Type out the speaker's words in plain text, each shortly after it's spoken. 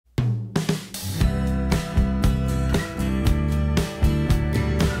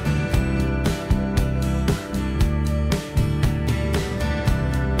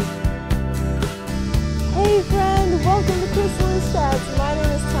Chrysalis Chats. My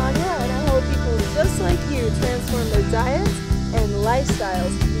name is Tanya, and I help people just like you transform their diets and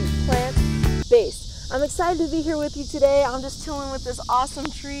lifestyles to be plant-based. I'm excited to be here with you today. I'm just chilling with this awesome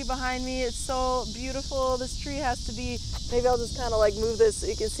tree behind me. It's so beautiful. This tree has to be, maybe I'll just kind of like move this so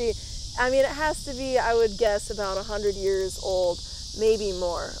you can see. I mean, it has to be, I would guess, about 100 years old, maybe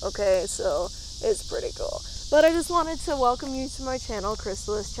more, okay? So it's pretty cool. But I just wanted to welcome you to my channel,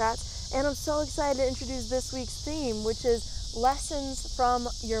 Chrysalis Chats, and I'm so excited to introduce this week's theme, which is lessons from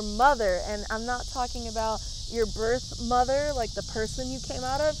your mother. And I'm not talking about your birth mother, like the person you came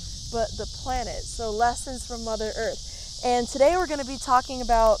out of, but the planet. So lessons from Mother Earth. And today we're going to be talking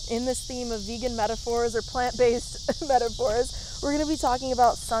about, in this theme of vegan metaphors or plant-based metaphors, we're going to be talking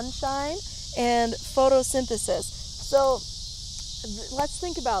about sunshine and photosynthesis. So let's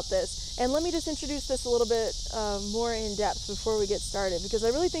think about this. And let me just introduce this a little bit more in depth before we get started, because I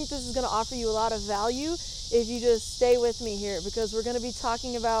really think this is going to offer you a lot of value if you just stay with me here, because we're going to be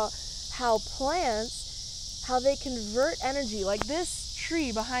talking about how plants, how they convert energy. Like this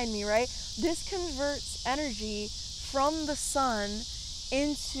tree behind me, right? This converts energy from the sun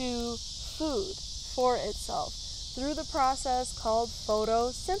into food for itself through the process called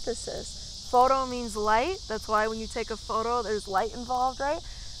photosynthesis. Photo means light. That's why when you take a photo, there's light involved, right?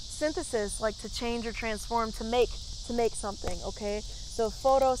 Synthesis, like to change or transform, to make something, okay? So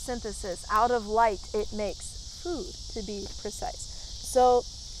photosynthesis, out of light, it makes food, to be precise. So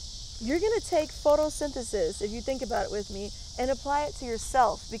you're going to take photosynthesis, if you think about it with me, and apply it to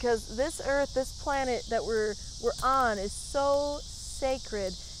yourself, because this earth, this planet that we're on is so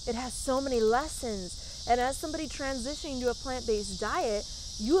sacred. It has so many lessons. And as somebody transitioning to a plant-based diet,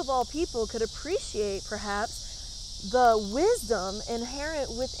 you of all people could appreciate perhaps the wisdom inherent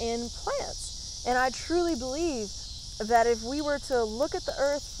within plants. And I truly believe that if we were to look at the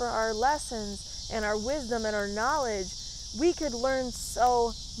earth for our lessons and our wisdom and our knowledge, we could learn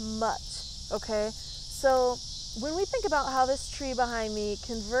so much, okay? So when we think about how this tree behind me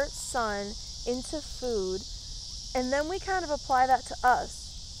converts sun into food, and then we kind of apply that to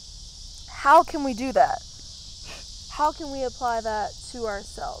us, how can we do that? How can we apply that to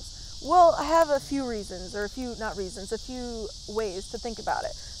ourselves? Well, I have a few reasons, or a few ways to think about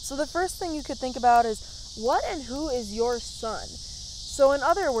it. So the first thing you could think about is, what and who is your sun? So in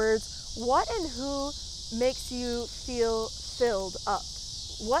other words, what and who makes you feel filled up?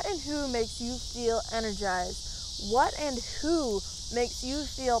 What and who makes you feel energized? What and who makes you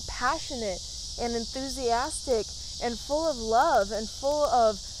feel passionate and enthusiastic and full of love and full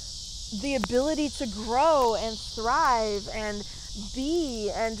of the ability to grow and thrive and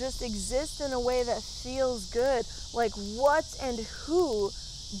be and just exist in a way that feels good? Like, what and who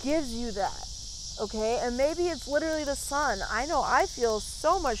gives you that? Okay, and maybe it's literally the sun. I know I feel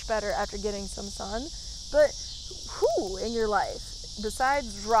so much better after getting some sun, but who in your life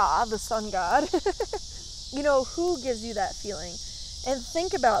besides Ra, the sun god, you know, who gives you that feeling? And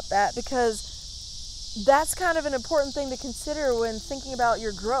think about that, because that's kind of an important thing to consider when thinking about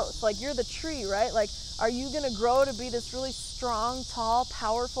your growth. Like, you're the tree, right? Like, are you going to grow to be this really strong, tall,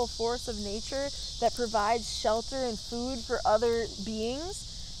 powerful force of nature that provides shelter and food for other beings,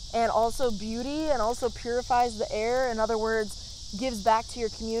 and also beauty, and also purifies the air? In other words, gives back to your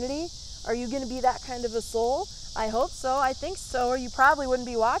community? Are you going to be that kind of a soul? I hope so. I think so, or you probably wouldn't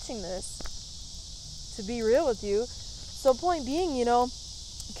be watching this, to be real with you. So point being, you know,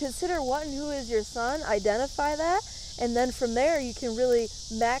 consider what and who is your sun, identify that, and then from there you can really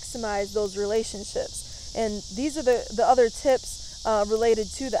maximize those relationships. And these are the other tips related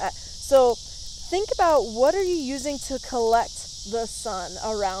to that. So think about, what are you using to collect the sun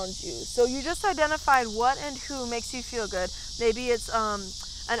around you? So you just identified what and who makes you feel good. Maybe it's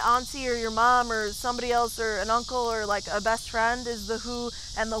an auntie or your mom or somebody else, or an uncle, or like a best friend is the who,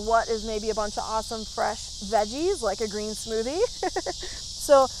 and the what is maybe a bunch of awesome fresh veggies like a green smoothie.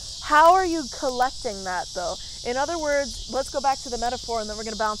 So how are you collecting that though? In other words, let's go back to the metaphor, and then we're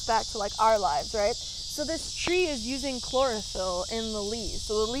going to bounce back to like our lives, right? So this tree is using chlorophyll in the leaves.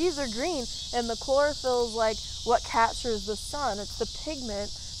 So the leaves are green, and the chlorophyll is like what captures the sun. It's the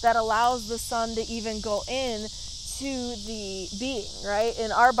pigment that allows the sun to even go in to the being, right?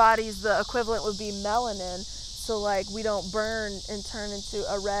 In our bodies, the equivalent would be melanin. So like, we don't burn and turn into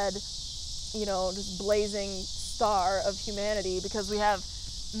a red, you know, just blazing star of humanity, because we have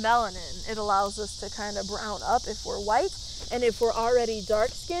melanin. It allows us to kind of brown up if we're white, and if we're already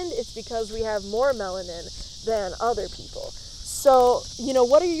dark-skinned, it's because we have more melanin than other people. So, you know,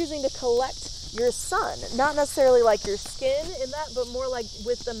 what are you using to collect your sun? Not necessarily like your skin in that, but more like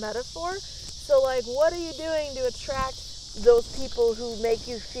with the metaphor. So like, what are you doing to attract those people who make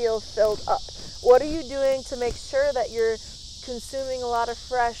you feel filled up? What are you doing to make sure that you're consuming a lot of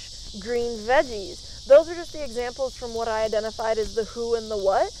fresh green veggies. Those are just the examples from what I identified as the who and the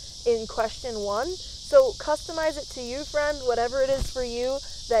what in question 1. So customize it to you, friend, whatever it is for you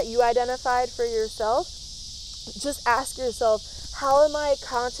that you identified for yourself. Just ask yourself, how am I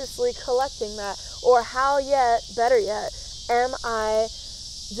consciously collecting that? Or how yet, better yet, am I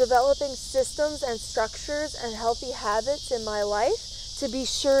developing systems and structures and healthy habits in my life to be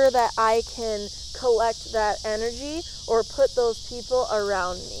sure that I can collect that energy or put those people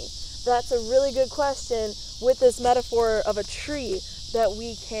around me? That's a really good question with this metaphor of a tree that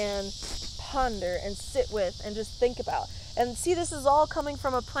we can ponder and sit with and just think about. And see, this is all coming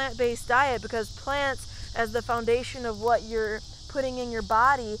from a plant-based diet, because plants, as the foundation of what you're putting in your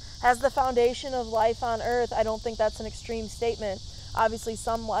body, as the foundation of life on earth. I don't think that's an extreme statement. Obviously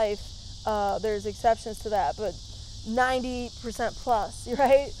some life, there's exceptions to that, but 90% plus,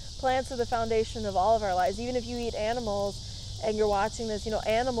 right? Plants are the foundation of all of our lives. Even if you eat animals and you're watching this, you know,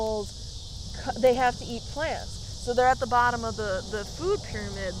 animals, they have to eat plants. So they're at the bottom of the food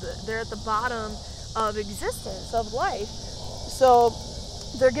pyramid. They're at the bottom of existence, of life. So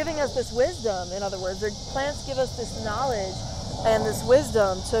they're giving us this wisdom. In other words, plants give us this knowledge and this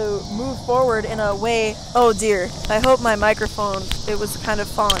wisdom to move forward in a way. Oh dear, I hope my microphone, it was kind of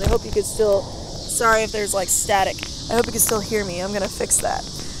falling. I hope you could still, sorry if there's like static. I hope you can still hear me. I'm gonna fix that.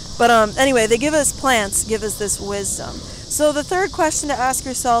 But anyway, plants give us this wisdom. So the third question to ask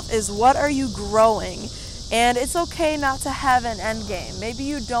yourself is, what are you growing? And it's okay not to have an end game. Maybe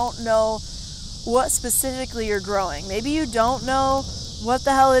you don't know what specifically you're growing. Maybe you don't know what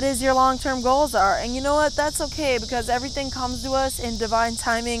the hell it is your long-term goals are. And you know what? That's okay, because everything comes to us in divine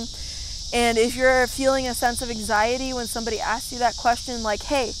timing. And if you're feeling a sense of anxiety when somebody asks you that question, like,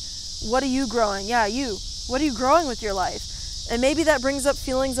 hey, what are you growing? Yeah, you. What are you growing with your life? And maybe that brings up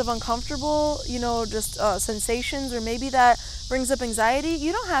feelings of uncomfortable, just sensations, or maybe that brings up anxiety.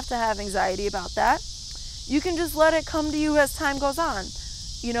 You don't have to have anxiety about that. You can just let it come to you as time goes on,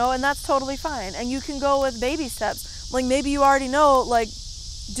 and that's totally fine. And you can go with baby steps. Like maybe you already know, like,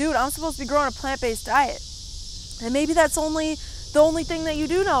 dude, I'm supposed to be growing a plant-based diet. And maybe that's the only thing that you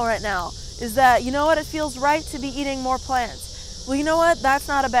do know right now is that, you know what, it feels right to be eating more plants. Well, you know what? That's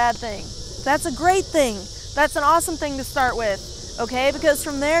not a bad thing. That's a great thing. That's an awesome thing to start with, okay? Because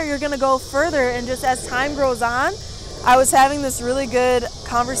from there, you're going to go further. And just as time grows on, I was having this really good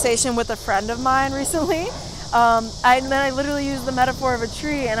conversation with a friend of mine recently. I literally used the metaphor of a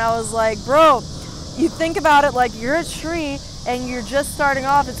tree, and I was like, bro, you think about it like you're a tree and you're just starting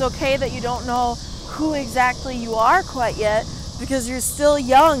off. It's okay that you don't know who exactly you are quite yet, because you're still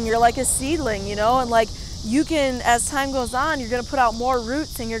young. You're like a seedling, and like you can, as time goes on, you're going to put out more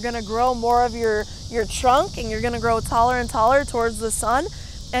roots, and you're going to grow more of your trunk, and you're going to grow taller and taller towards the sun,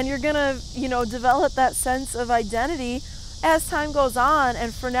 and you're going to, develop that sense of identity as time goes on.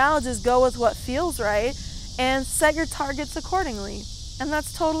 And for now, just go with what feels right and set your targets accordingly. And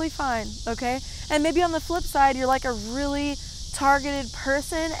that's totally fine, okay? And maybe on the flip side, you're like a really targeted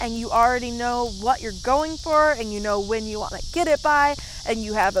person, and you already know what you're going for, and you know when you want to get it by, and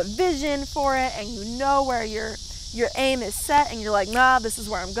you have a vision for it, and you know where your aim is set, and you're like, nah, this is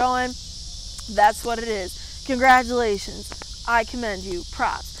where I'm going. That's what it is. Congratulations. I commend you.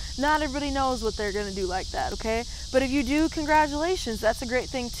 Props. Not everybody knows what they're going to do like that, okay? But if you do, congratulations. That's a great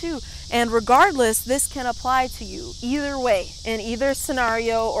thing too. And regardless, this can apply to you either way, in either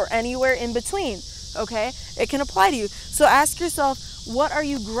scenario or anywhere in between, okay? It can apply to you. So ask yourself, what are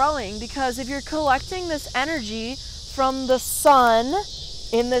you growing? Because if you're collecting this energy from the sun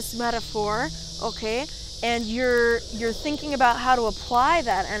in this metaphor, okay, and you're thinking about how to apply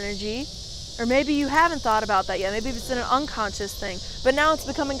that energy, or maybe you haven't thought about that yet. Maybe it's an unconscious thing. But now it's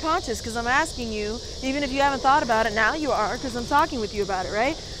becoming conscious, because I'm asking you, even if you haven't thought about it, now you are, because I'm talking with you about it,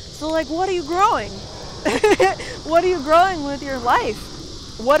 right? So like, what are you growing? What are you growing with your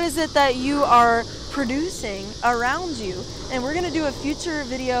life? What is it that you are producing around you? And we're going to do a future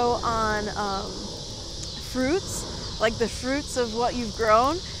video on fruits, like the fruits of what you've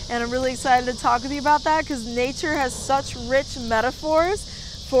grown. And I'm really excited to talk with you about that, because nature has such rich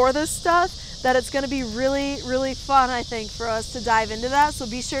metaphors for this stuff that it's going to be really, really fun, I think, for us to dive into that. So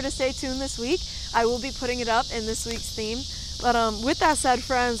be sure to stay tuned this week. I will be putting it up in this week's theme. But with that said,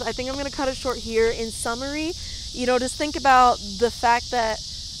 friends, I think I'm going to cut it short here. In summary, just think about the fact that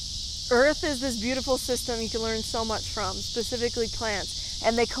Earth is this beautiful system you can learn so much from, specifically plants.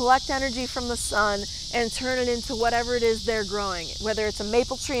 And they collect energy from the sun and turn it into whatever it is they're growing. Whether it's a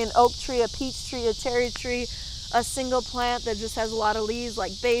maple tree, an oak tree, a peach tree, a cherry tree, a single plant that just has a lot of leaves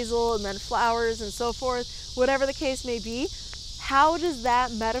like basil and then flowers and so forth, whatever the case may be, how does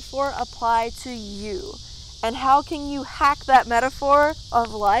that metaphor apply to you? And how can you hack that metaphor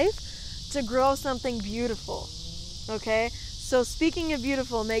of life to grow something beautiful? Okay? So speaking of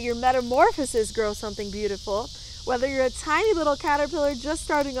beautiful, may your metamorphosis grow something beautiful. Whether you're a tiny little caterpillar just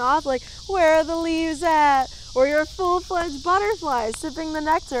starting off, like, where are the leaves at? Or you're a full-fledged butterfly sipping the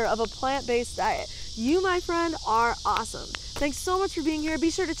nectar of a plant-based diet. You, my friend, are awesome. Thanks so much for being here.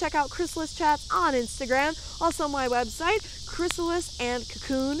 Be sure to check out Chrysalis Chats on Instagram. Also my website,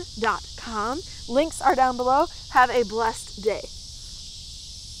 chrysalisandcocoon.com. Links are down below. Have a blessed day.